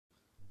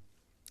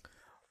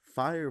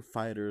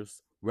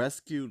Firefighters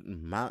rescued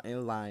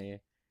mountain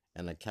lion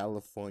in a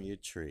California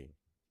tree.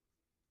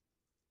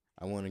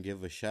 I want to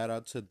give a shout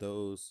out to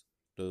those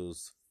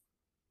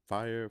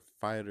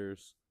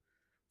firefighters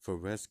for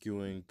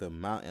rescuing the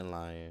mountain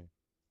lion,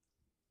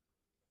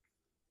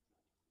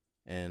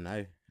 and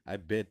I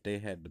bet they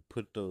had to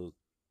put those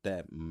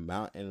that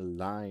mountain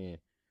lion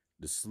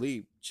to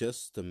sleep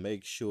just to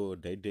make sure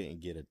they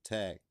didn't get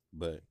attacked.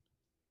 But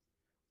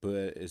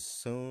as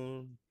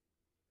soon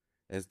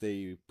as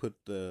they put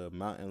the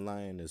mountain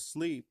lion to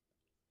sleep,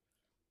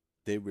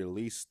 they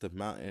released the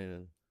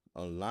mountain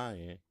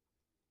lion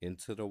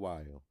into the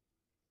wild.